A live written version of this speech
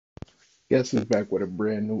Yes, is back with a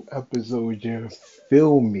brand new episode. You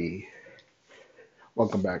feel me?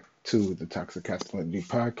 Welcome back to the Toxic Masculinity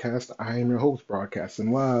Podcast. I am your host,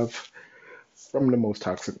 broadcasting live from the most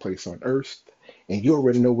toxic place on earth. And you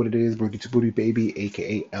already know what it is, Booty to Booty Baby,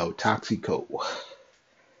 aka El Toxico.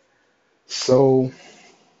 So,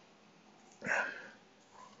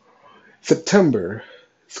 September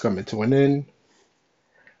is coming to an end,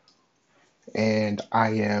 and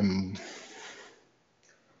I am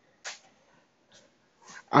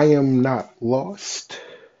not lost,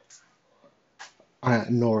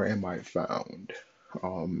 nor am I found.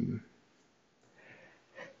 Um,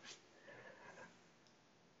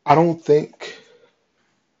 I don't think,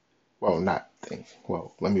 well, not think,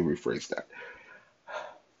 well, let me rephrase that.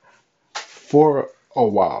 For a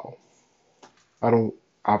while, I don't,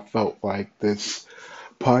 I felt like this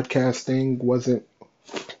podcasting wasn't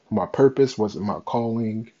my purpose, wasn't my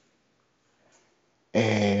calling,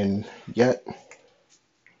 and yet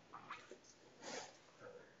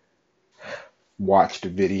watched a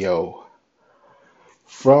video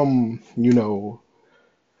from,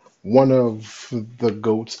 one of the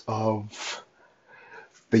goats of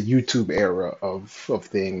the YouTube era of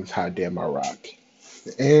things, Hot Damn I Rock.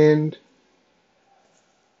 And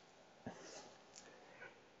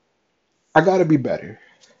I gotta be better.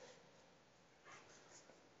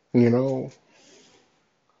 You know,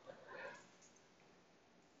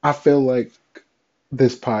 I feel like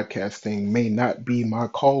this podcasting may not be my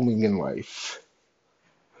calling in life,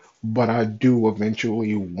 but I do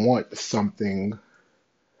eventually want something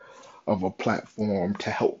of a platform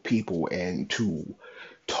to help people and to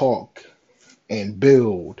talk and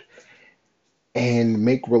build and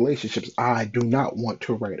make relationships. I do not want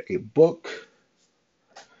to write a book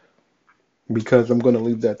because I'm going to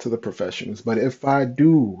leave that to the professionals. But if I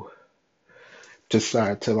do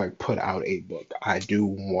decide to like put out a book, I do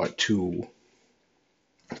want to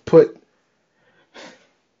put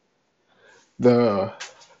the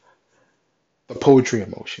the poetry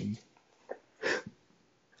emotion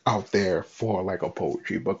out there for like a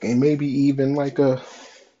poetry book and maybe even like a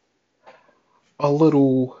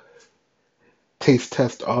little taste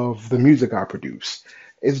test of the music I produce.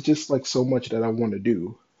 It's just like so much that I want to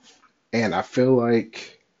do. And I feel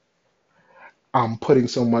like I'm putting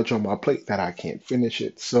so much on my plate that I can't finish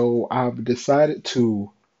it. So I've decided to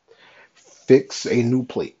fix a new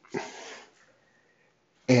plate.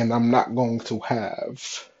 And I'm not going to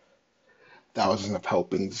have thousands of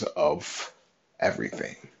helpings of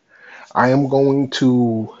everything. I am going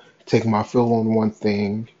to take my fill on one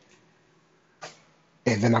thing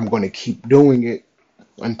and then I'm going to keep doing it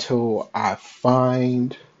until I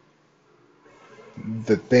find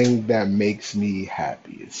the thing that makes me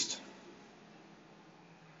happiest.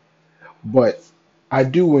 But I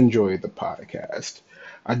do enjoy the podcast.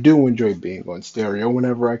 I do enjoy being on stereo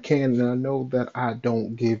whenever I can, and I know that I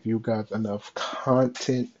don't give you guys enough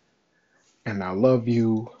content, and I love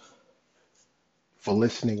you for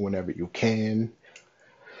listening whenever you can.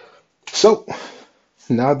 So,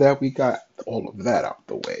 now that we got all of that out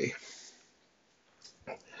the way,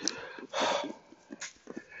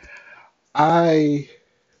 I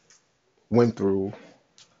went through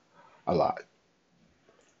a lot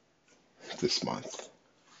this month.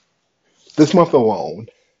 This month alone,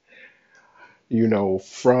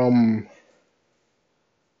 from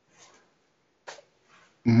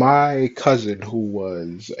my cousin who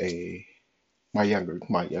was a my younger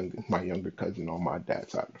cousin on my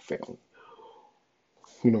dad's side of the family,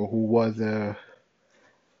 who was a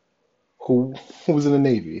who was in the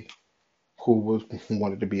Navy, who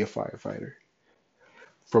wanted to be a firefighter.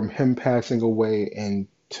 From him passing away and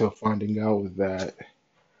to finding out that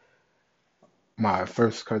my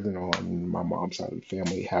first cousin on my mom's side of the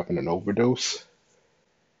family having an overdose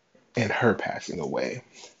and her passing away.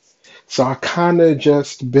 So I kind of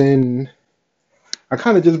just been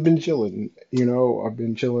chilling. I've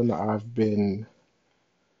been chilling. I've been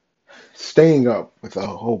staying up with a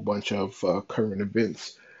whole bunch of current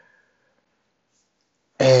events,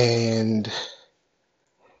 and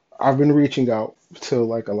I've been reaching out to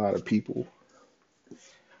like a lot of people,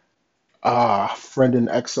 friend and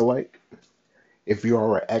ex alike. If you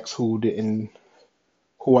are an ex who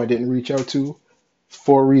I didn't reach out to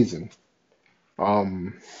for a reason,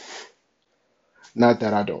 um, not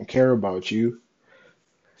that I don't care about you.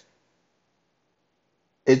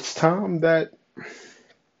 It's time that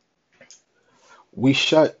we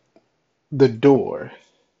shut the door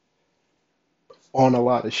on a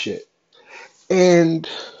lot of shit. And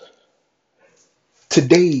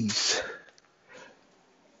today's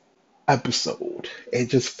episode, it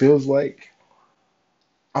just feels like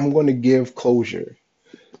I'm going to give closure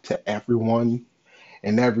to everyone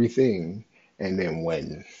and everything. And then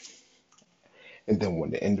when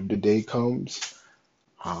when the end of the day comes,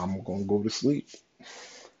 I'm gonna go to sleep.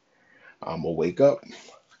 I'm gonna wake up.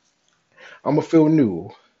 I'm gonna feel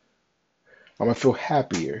new. I'm gonna feel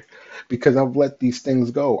happier because I've let these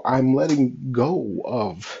things go. I'm letting go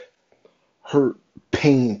of hurt,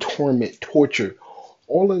 pain, torment, torture,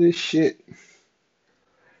 all of this shit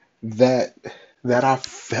that I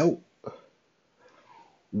felt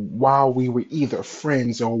while we were either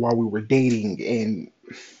friends or while we were dating and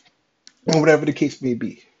whatever the case may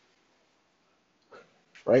be,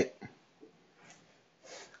 right?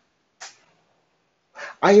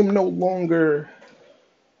 I am no longer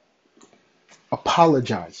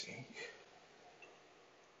apologizing.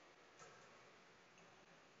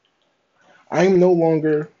 I am no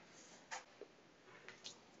longer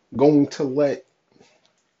going to let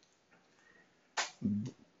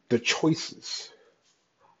the choices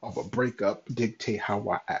of a breakup dictate how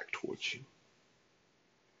I act towards you.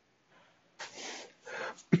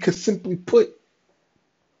 Because simply put,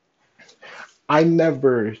 I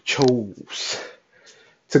never chose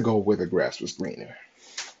to go where the grass was greener.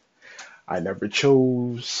 I never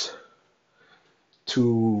chose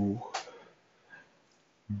to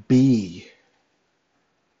be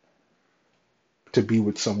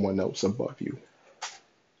with someone else above you.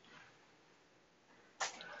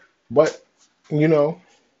 But, you know,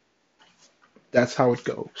 that's how it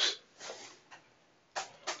goes.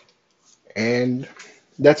 And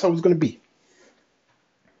that's how it's going to be.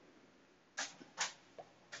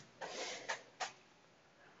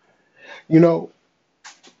 You know,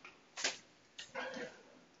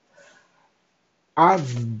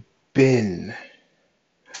 I've been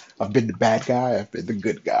I've been the bad guy, I've been the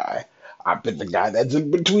good guy. I've been the guy that's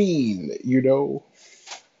in between, you know.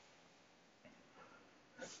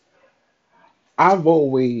 I've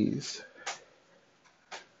always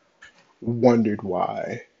wondered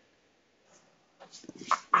why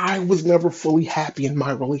I was never fully happy in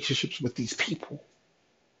my relationships with these people.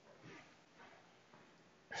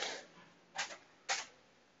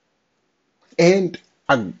 And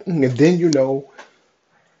then,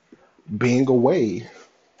 being away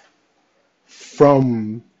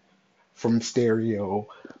from stereo,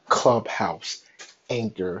 clubhouse,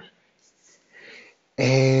 anchor,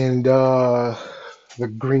 and the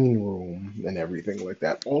green room and everything like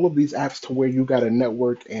that. All of these apps to where you got to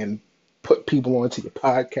network and put people onto your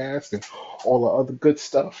podcast and all the other good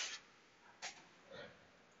stuff.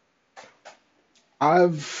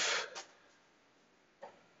 I've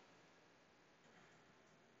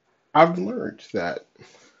learned that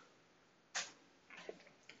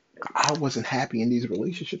I wasn't happy in these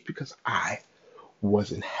relationships because I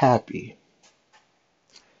wasn't happy.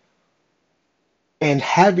 And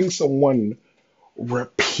having someone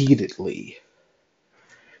repeatedly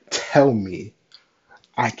tell me,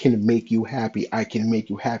 I can make you happy, I can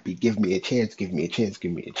make you happy, give me a chance, give me a chance,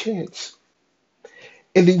 give me a chance.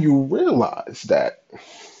 And then you realize that,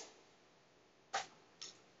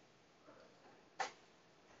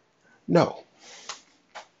 no,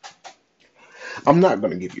 I'm not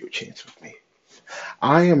going to give you a chance with me.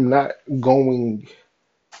 I am not going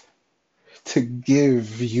to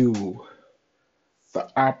give you the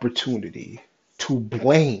opportunity to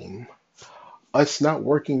blame us not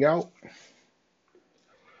working out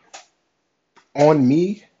on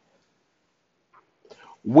me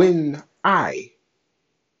when I,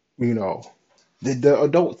 you know, did the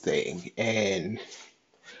adult thing and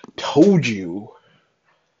told you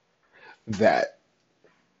that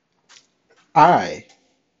I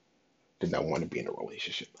did not want to be in a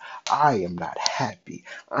relationship. I am not happy.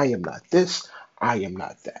 I am not this. I am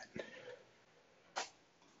not that.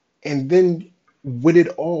 And then when it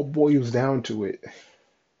all boils down to it,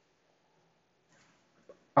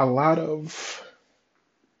 a lot of,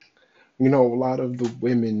 a lot of the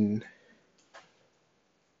women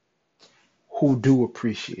who do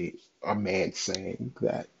appreciate a man saying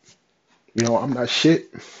that, I'm not shit.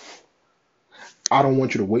 I don't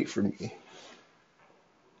want you to wait for me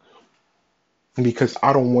because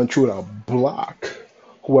I don't want you to block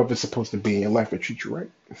whoever's supposed to be in your life and treat you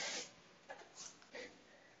right.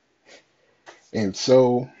 And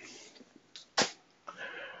so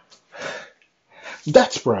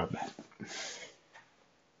that's where I'm at.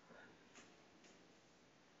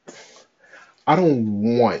 I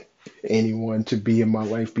don't want anyone to be in my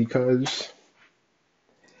life because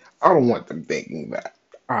I don't want them thinking that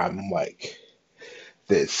I'm like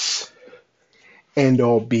this end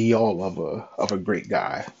all be all of a great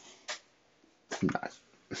guy. I'm not.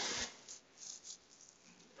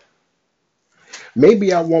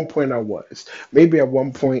 Maybe at one point I was. Maybe at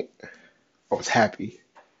one point I was happy.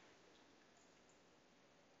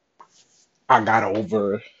 I got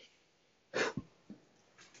over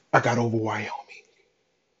I got over Wyoming,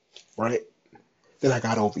 right? Then I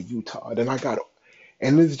got over Utah. Then I got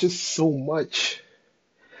and there's just so much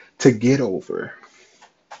to get over.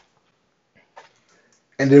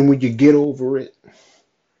 And then when you get over it,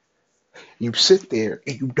 you sit there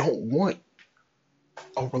and you don't want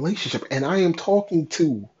a relationship. And I am talking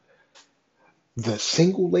to the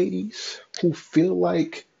single ladies who feel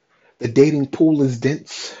like the dating pool is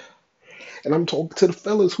dense. And I'm talking to the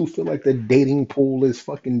fellas who feel like the dating pool is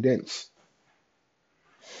fucking dense.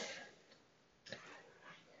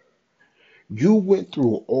 You went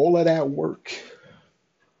through all of that work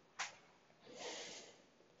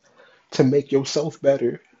to make yourself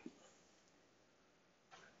better.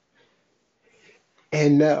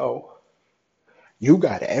 And now you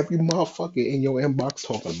got every motherfucker in your inbox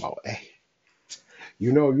talking about, hey,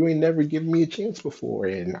 you ain't never given me a chance before,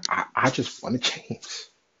 and I just want to change.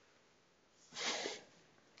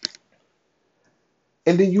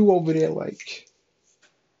 And then you over there like,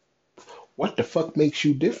 what the fuck makes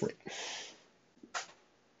you different,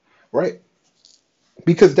 right?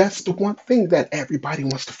 Because that's the one thing that everybody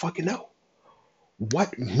wants to fucking know.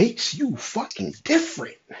 What makes you fucking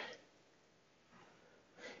different?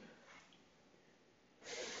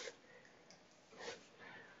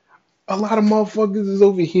 A lot of motherfuckers is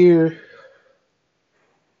over here.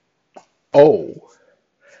 Oh,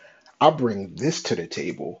 I bring this to the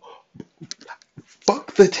table.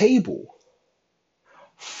 Fuck the table.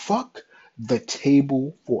 Fuck the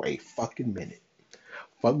table for a fucking minute.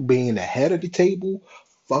 Fuck being the head of the table.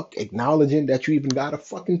 Fuck acknowledging that you even got a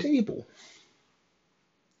fucking table.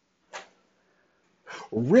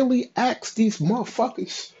 Really ask these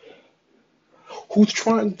motherfuckers who's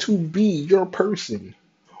trying to be your person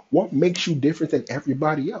what makes you different than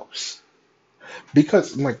everybody else.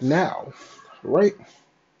 Because, like now, right,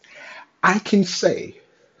 I can say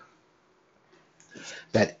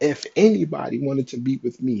that if anybody wanted to be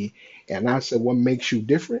with me and I said, what makes you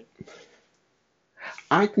different?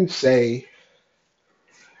 I can say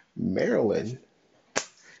Marilyn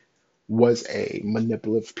was a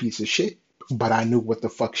manipulative piece of shit, but I knew what the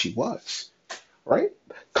fuck she was, right?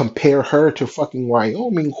 Compare her to fucking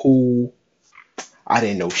Wyoming, who I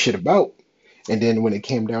didn't know shit about. And then when it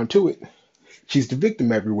came down to it, she's the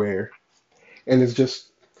victim everywhere. And it's just,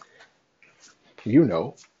 you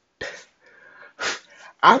know,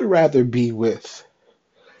 I'd rather be with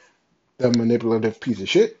the manipulative piece of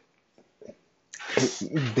shit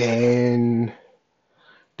than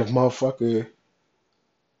the motherfucker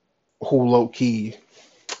who low key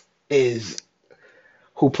is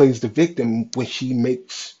who plays the victim when she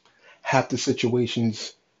makes half the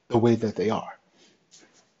situations the way that they are,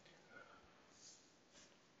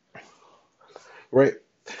 right?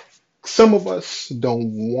 Some of us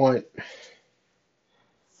don't want,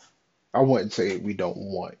 I wouldn't say we don't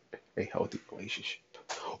want a healthy relationship.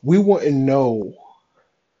 We want to know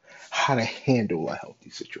how to handle a healthy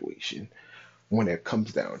situation when it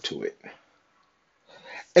comes down to it.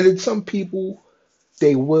 And then some people,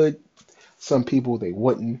 they would, some people, they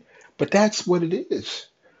wouldn't. But that's what it is.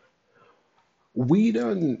 We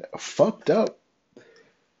done fucked up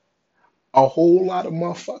a whole lot of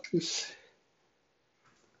motherfuckers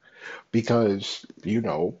because,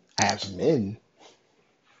 as men,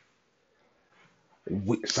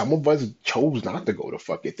 some of us chose not to go to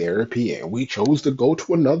fucking therapy and we chose to go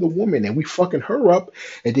to another woman and we fucking her up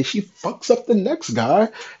and then she fucks up the next guy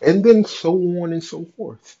and then so on and so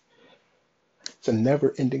forth. It's a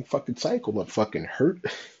never ending fucking cycle of fucking hurt,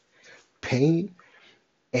 pain,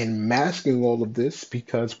 and masking all of this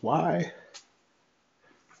because why?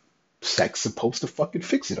 Sex supposed to fucking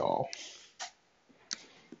fix it all.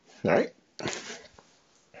 Right?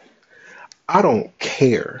 I don't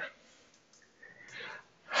care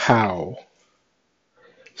how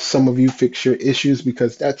some of you fix your issues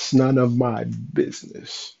because that's none of my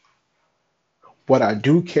business. What I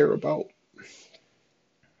do care about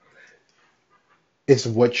is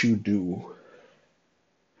what you do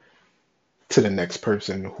to the next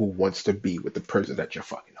person who wants to be with the person that you're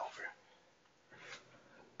fucking over.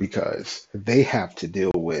 Because they have to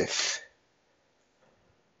deal with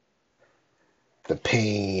the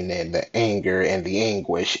pain and the anger and the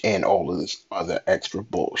anguish and all of this other extra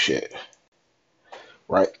bullshit.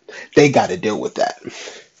 Right? They got to deal with that.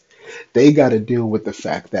 They got to deal with the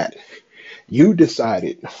fact that you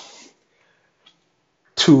decided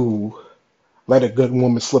to let a good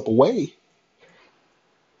woman slip away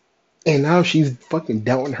And now she's fucking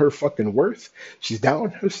doubting her fucking worth. She's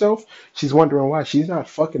doubting herself. She's wondering why she's not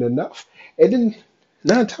fucking enough. And then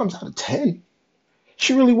 9 times out of 10,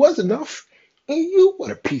 she really was enough. And you what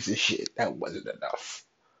a piece of shit that wasn't enough.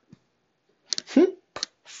 Hmm?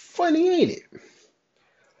 Funny, ain't it?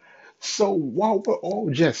 So while we're all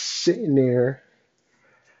just sitting there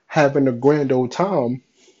having a grand old time,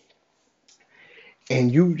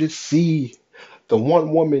 and you just see the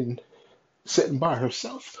one woman sitting by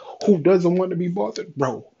herself who doesn't want to be bothered,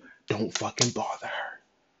 bro, don't fucking bother her.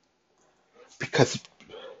 Because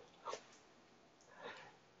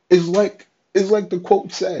it's like the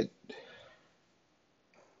quote said,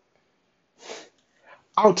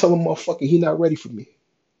 I'll tell a motherfucker he not ready for me.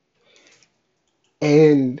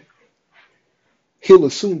 And he'll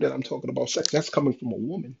assume that I'm talking about sex. That's coming from a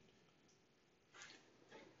woman.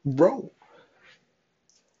 Bro,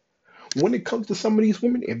 when it comes to some of these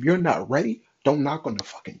women, if you're not ready, don't knock on the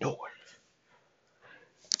fucking door.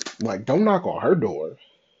 Like, don't knock on her door.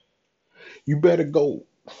 You better go.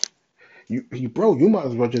 Bro, you might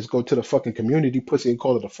as well just go to the fucking community pussy and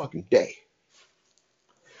call it a fucking day.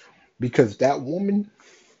 Because that woman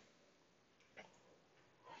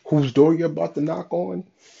whose door you're about to knock on,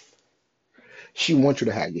 she wants you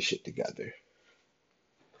to have your shit together.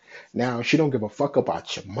 Now, she don't give a fuck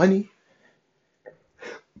about your money,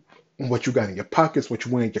 what you got in your pockets, what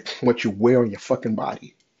you wear on your fucking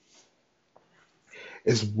body.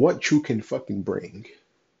 Is what you can fucking bring.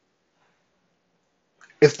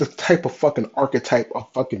 It's the type of fucking archetype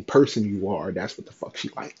of fucking person you are. That's what the fuck she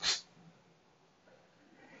likes.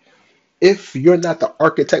 If you're not the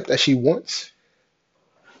archetype that she wants,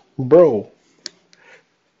 bro,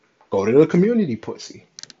 go to the community pussy.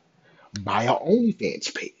 Buy a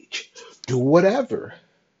OnlyFans page. Do whatever.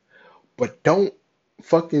 But don't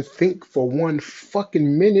fucking think for one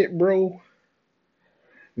fucking minute, bro,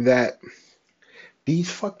 that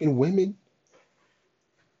these fucking women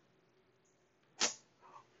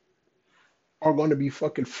are gonna be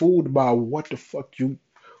fucking fooled by what the fuck you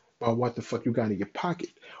got in your pocket,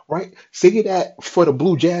 right? Say that for the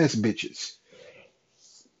blue jazz bitches,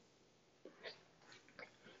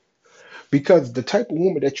 because the type of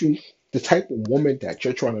woman that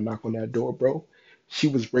you're trying to knock on that door, bro, she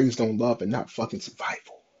was raised on love and not fucking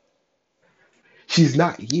survival. She's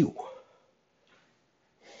not you,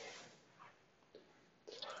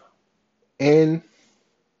 and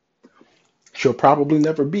she'll probably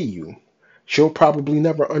never be you. She'll probably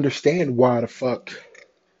never understand why the fuck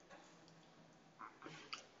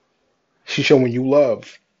she's showing you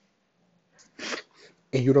love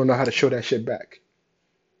and you don't know how to show that shit back.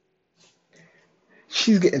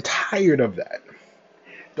 She's getting tired of that.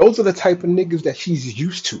 Those are the type of niggas that she's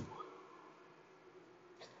used to.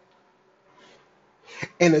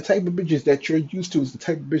 And the type of bitches that you're used to is the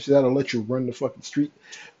type of bitches that'll let you run the fucking street,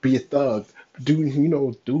 be a thug,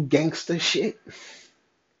 do gangster shit.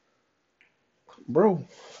 Bro,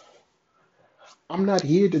 I'm not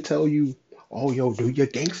here to tell you, oh, yo, do your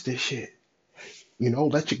gangster shit.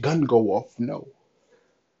 Let your gun go off. No.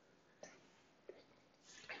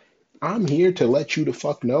 I'm here to let you the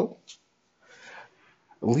fuck know.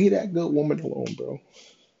 Leave that good woman alone, bro.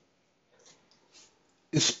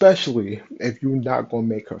 Especially if you're not gonna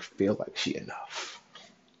make her feel like she enough.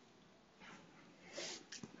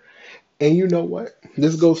 And you know what?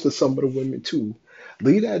 This goes to some of the women too.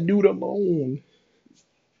 Leave that dude alone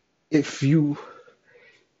if you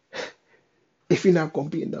if you're not gonna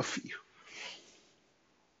be enough for you.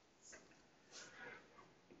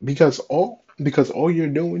 Because all you're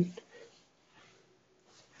doing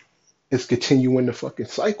is continuing the fucking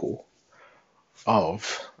cycle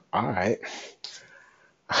of, all right,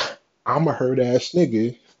 I'm a hurt ass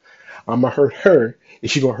nigga. I'm gonna hurt her, and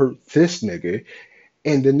she gonna hurt this nigga,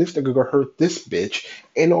 and then this nigga gonna hurt this bitch,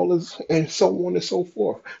 and all this, and so on and so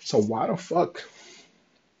forth. So why the fuck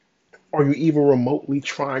are you even remotely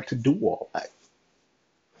trying to do all that?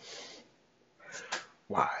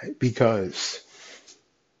 Why? Because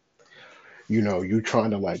you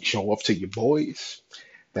trying to like show off to your boys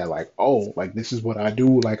that like, oh, like this is what I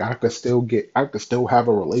do. Like I could still have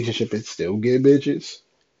a relationship and still get bitches,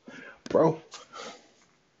 bro.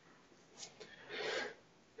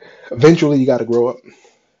 Eventually, you got to grow up.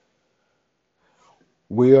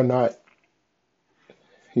 We are not,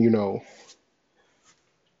 you know,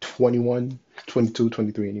 21, 22,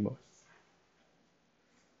 23 anymore,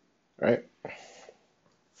 right?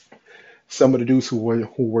 Some of the dudes who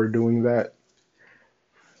were doing that,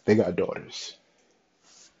 they got daughters,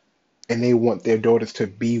 and they want their daughters to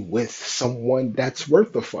be with someone that's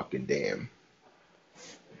worth a fucking damn.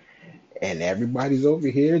 And everybody's over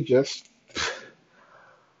here just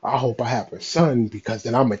I hope I have a son because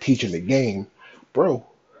then I'm gonna teach him the game. Bro,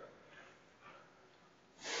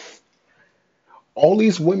 all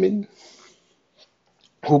these women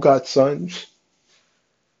who got sons,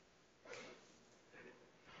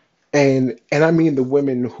 and I mean the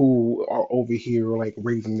women who are over here like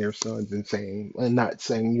raising their sons and saying and not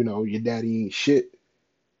saying, your daddy ain't shit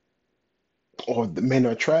or the men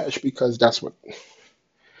are trash because that's what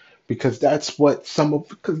some of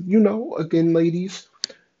because again, ladies,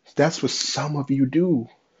 that's what some of you do.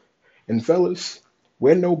 And fellas,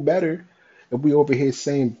 we're no better if we over here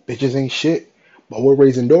saying bitches ain't shit, but we're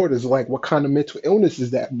raising daughters. Like, what kind of mental illness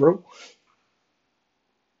is that, bro?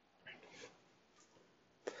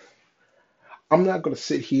 I'm not gonna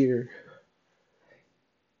sit here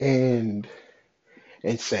and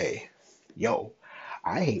say, yo,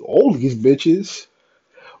 I hate all these bitches,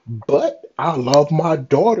 but I love my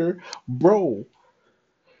daughter. Bro,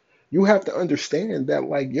 you have to understand that,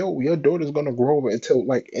 like, yo, your daughter's gonna grow up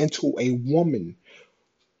into a woman.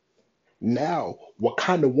 Now, what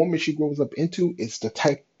kind of woman she grows up into is the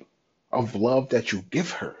type of love that you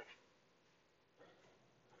give her.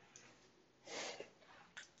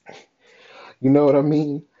 You know what I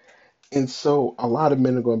mean? And so a lot of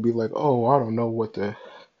men are gonna be like, oh, I don't know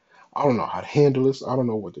how to handle this. I don't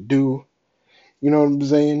know what to do. You know what I'm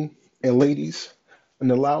saying? And ladies,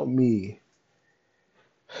 and allow me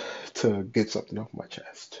to get something off my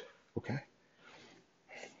chest. Okay?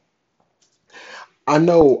 I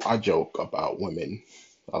know I joke about women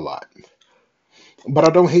a lot, but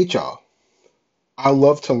I don't hate y'all. I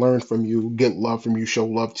love to learn from you, get love from you, show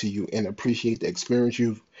love to you, and appreciate the experience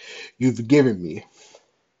you've given me.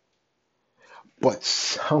 But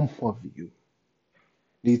some of you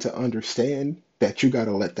need to understand that you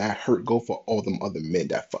gotta let that hurt go for all them other men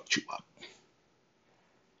that fucked you up.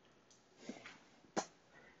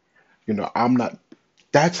 I'm not.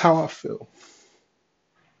 That's how I feel,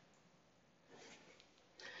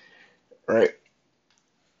 right?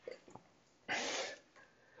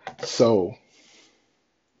 So,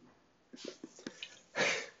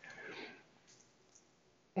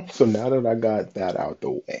 so now that I got that out the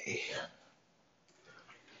way,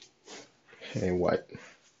 and what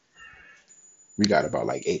we got about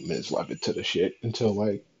like 8 minutes left into the shit until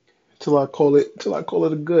I call it a good, till I call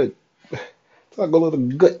it a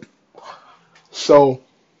good. So,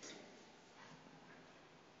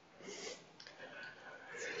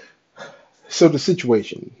 so the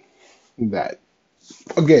situation that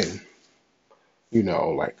again,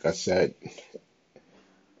 like I said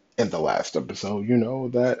in the last episode,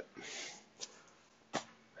 that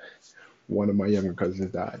one of my younger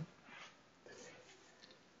cousins died,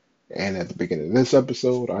 and at the beginning of this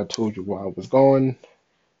episode, I told you where I was going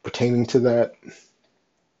pertaining to that,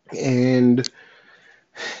 and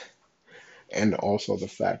also the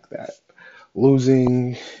fact that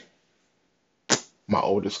losing my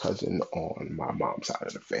oldest cousin on my mom's side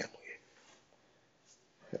of the family.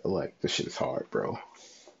 Like, this shit is hard, bro.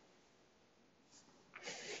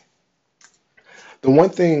 The one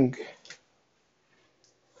thing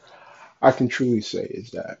I can truly say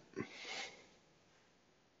is that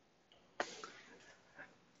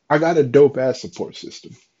I got a dope ass support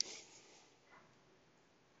system.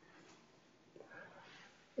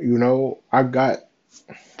 I got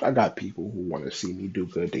people who want to see me do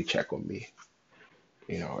good. They check on me,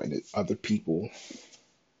 and other people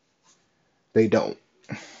they don't.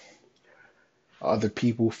 Other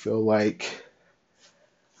people feel like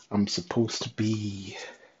I'm supposed to be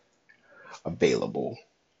available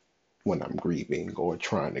when I'm grieving or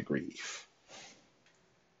trying to grieve.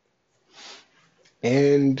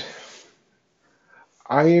 And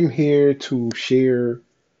I am here to share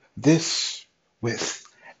this with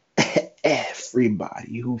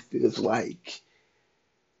everybody who feels like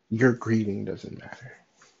your grieving doesn't matter.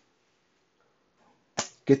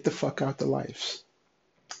 Get the fuck out the lives.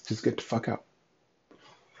 Just get the fuck out.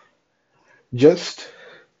 Just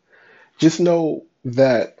just know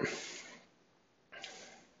that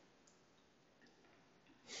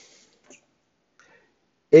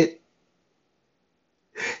it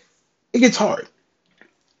it gets hard,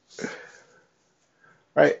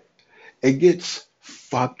 right? It gets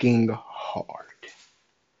fucking hard.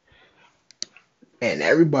 And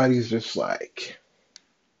everybody's just like,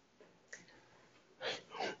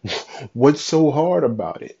 what's so hard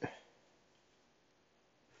about it?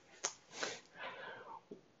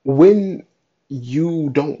 When you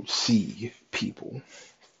don't see people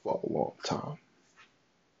for a long time,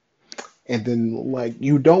 and then like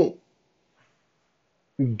you don't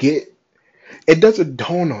get it doesn't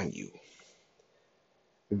dawn on you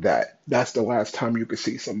that that's the last time you could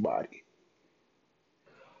see somebody.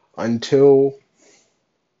 until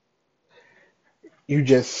you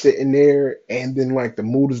just sitting there and then like the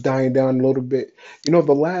mood is dying down a little bit. You know,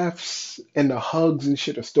 the laughs and the hugs and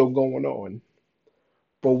shit are still going on.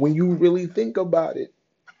 But when you really think about it,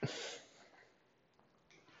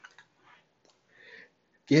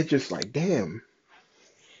 you're just like, damn,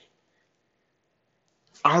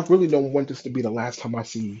 I really don't want this to be the last time I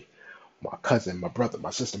see my cousin, my brother,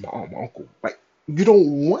 my sister, my aunt, my uncle. Like, you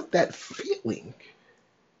don't want that feeling.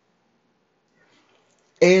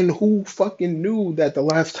 And who fucking knew that the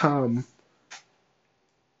last time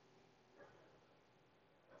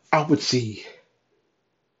I would see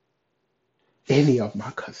any of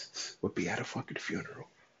my cousins would be at a fucking funeral,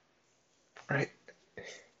 right?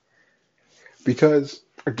 Because,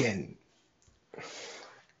 again,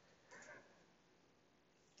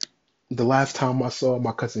 the last time I saw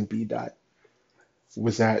my cousin B Dot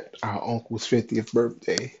was at our uncle's 50th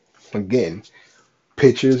birthday. Again,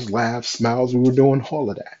 pictures, laughs, smiles, we were doing all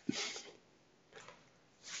of that.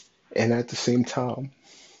 And at the same time,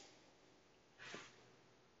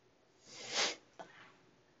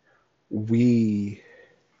 we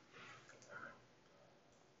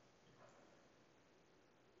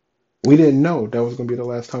we didn't know that was gonna be the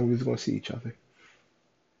last time we was gonna see each other.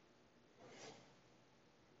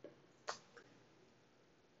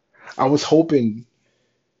 I was hoping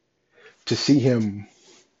to see him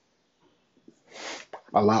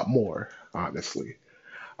a lot more, honestly.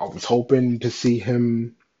 I was hoping to see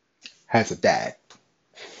him as a dad,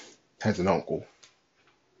 as an uncle.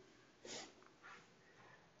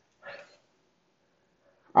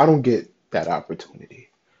 I don't get that opportunity.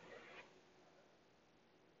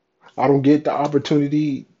 I don't get the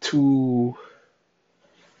opportunity to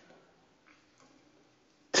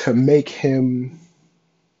make him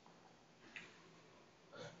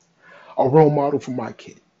a role model for my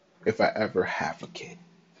kid if I ever have a kid.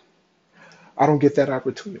 I don't get that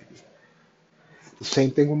opportunity. The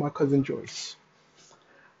same thing with my cousin Joyce.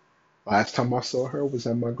 Last time I saw her was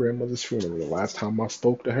at my grandmother's funeral. The last time I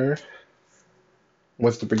spoke to her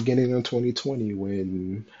was the beginning of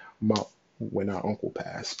 2020 my when our uncle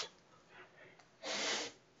passed.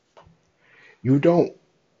 You don't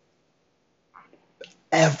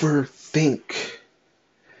ever think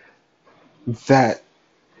that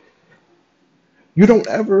you don't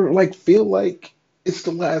ever like feel like it's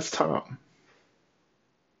the last time.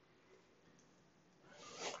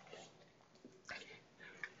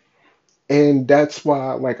 And that's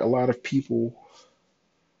why like a lot of people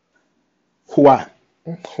who I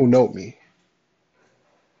who know me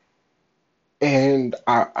and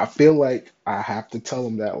I feel like I have to tell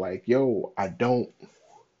them that like yo I don't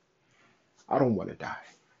want to die.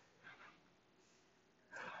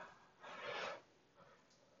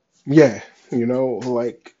 Yeah,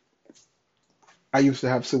 like I used to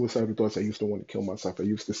have suicidal thoughts. I used to want to kill myself. I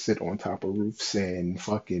used to sit on top of roofs and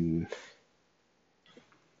fucking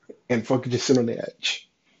just sit on the edge,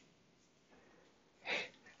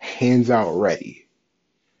 hands out ready.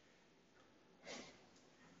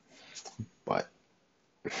 But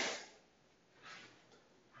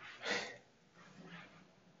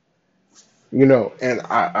and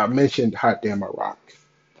I mentioned Hot Damn I Rock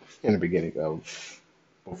in the beginning of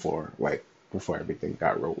before like before everything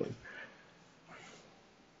got rolling.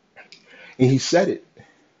 And he said it.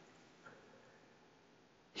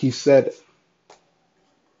 He said,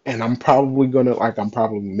 and I'm gonna probably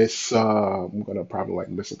like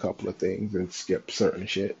miss a couple of things and skip certain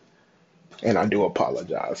shit. And I do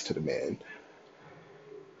apologize to the man.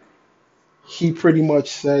 He pretty much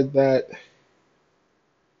said that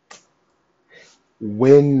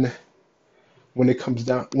when when it comes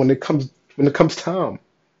time,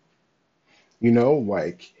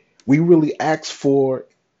 like we really ask for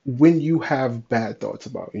when you have bad thoughts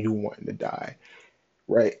about you wanting to die,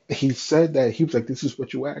 right? He said that he was like, this is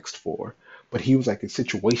what you asked for. But he was like, in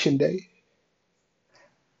Situation Day,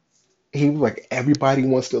 he was like, everybody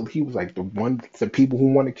wants to, he was like, the people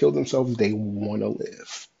who want to kill themselves, they want to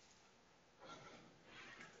live.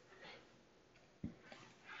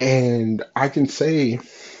 And I can say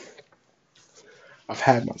I've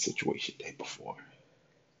had my Situation Day before,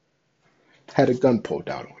 had a gun pulled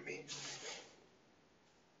out on me.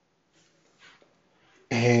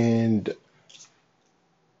 And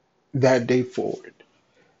that day forward,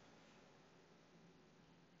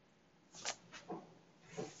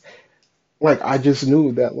 like, I just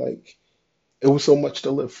knew that, like, it was so much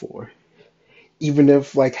to live for. Even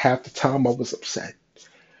if, like, half the time I was upset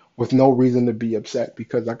with no reason to be upset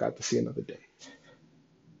because I got to see another day.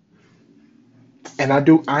 And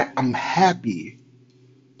I'm happy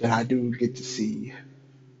that I do get to see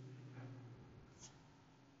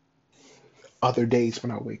other days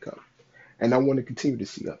when I wake up. And I want to continue to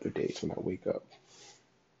see other days when I wake up.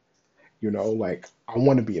 Like I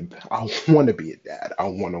want to be a dad. I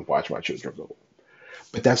want to watch my children grow up.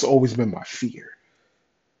 But that's always been my fear.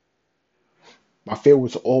 My fear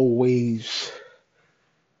was always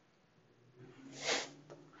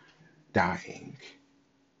dying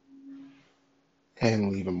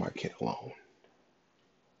and leaving my kid alone.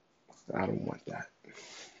 I don't want that.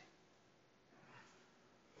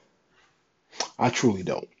 I truly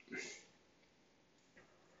don't.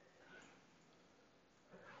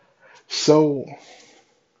 So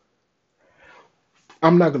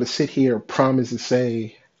I'm not gonna sit here and promise and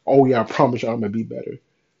say, "Oh yeah, I promise you I'm gonna be better."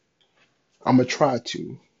 I'm gonna try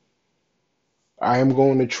to. I am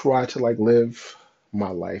going to try to like live my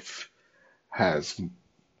life as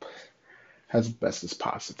as best as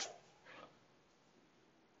possible.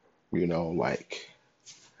 Like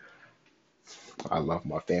I love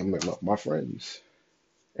my family, I love my friends,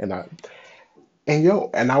 and I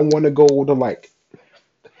want to go to like,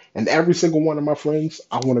 and every single one of my friends,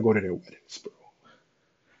 I want to go to their weddings, bro.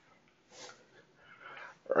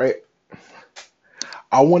 Right?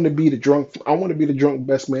 I want to be the drunk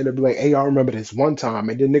best man to be like, hey, I remember this one time,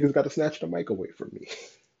 and then niggas got to snatch the mic away from me.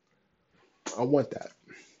 I want that.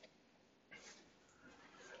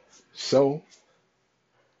 So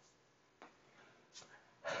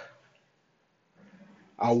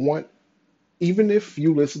I want, even if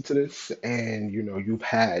you listen to this and you've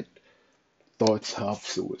had thoughts of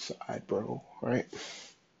suicide, bro, right?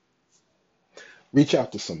 Reach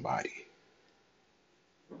out to somebody.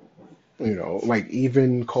 Like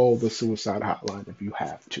even call the suicide hotline if you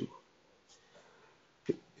have to.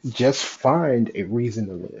 Just find a reason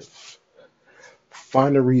to live.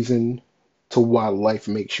 Find a reason to why life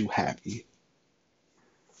makes you happy.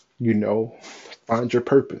 You know, find your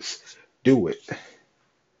purpose. Do it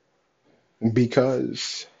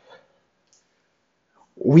because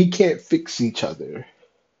we can't fix each other,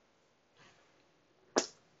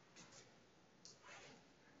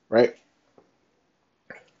 right?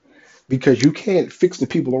 Because you can't fix the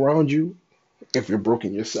people around you if you're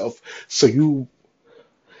broken yourself. So you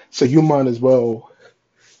might as well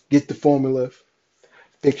get the formula,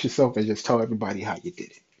 fix yourself, and just tell everybody how you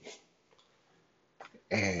did it.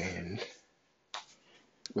 And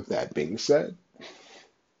with that being said,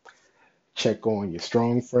 check on your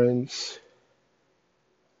strong friends,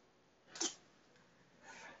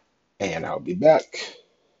 and I'll be back.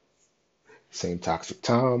 Same toxic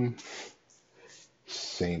time,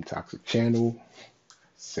 same toxic channel,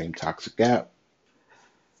 same toxic app,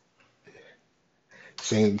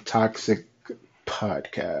 same toxic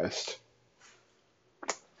podcast.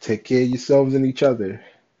 Take care of yourselves and each other.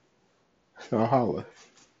 I'll holla.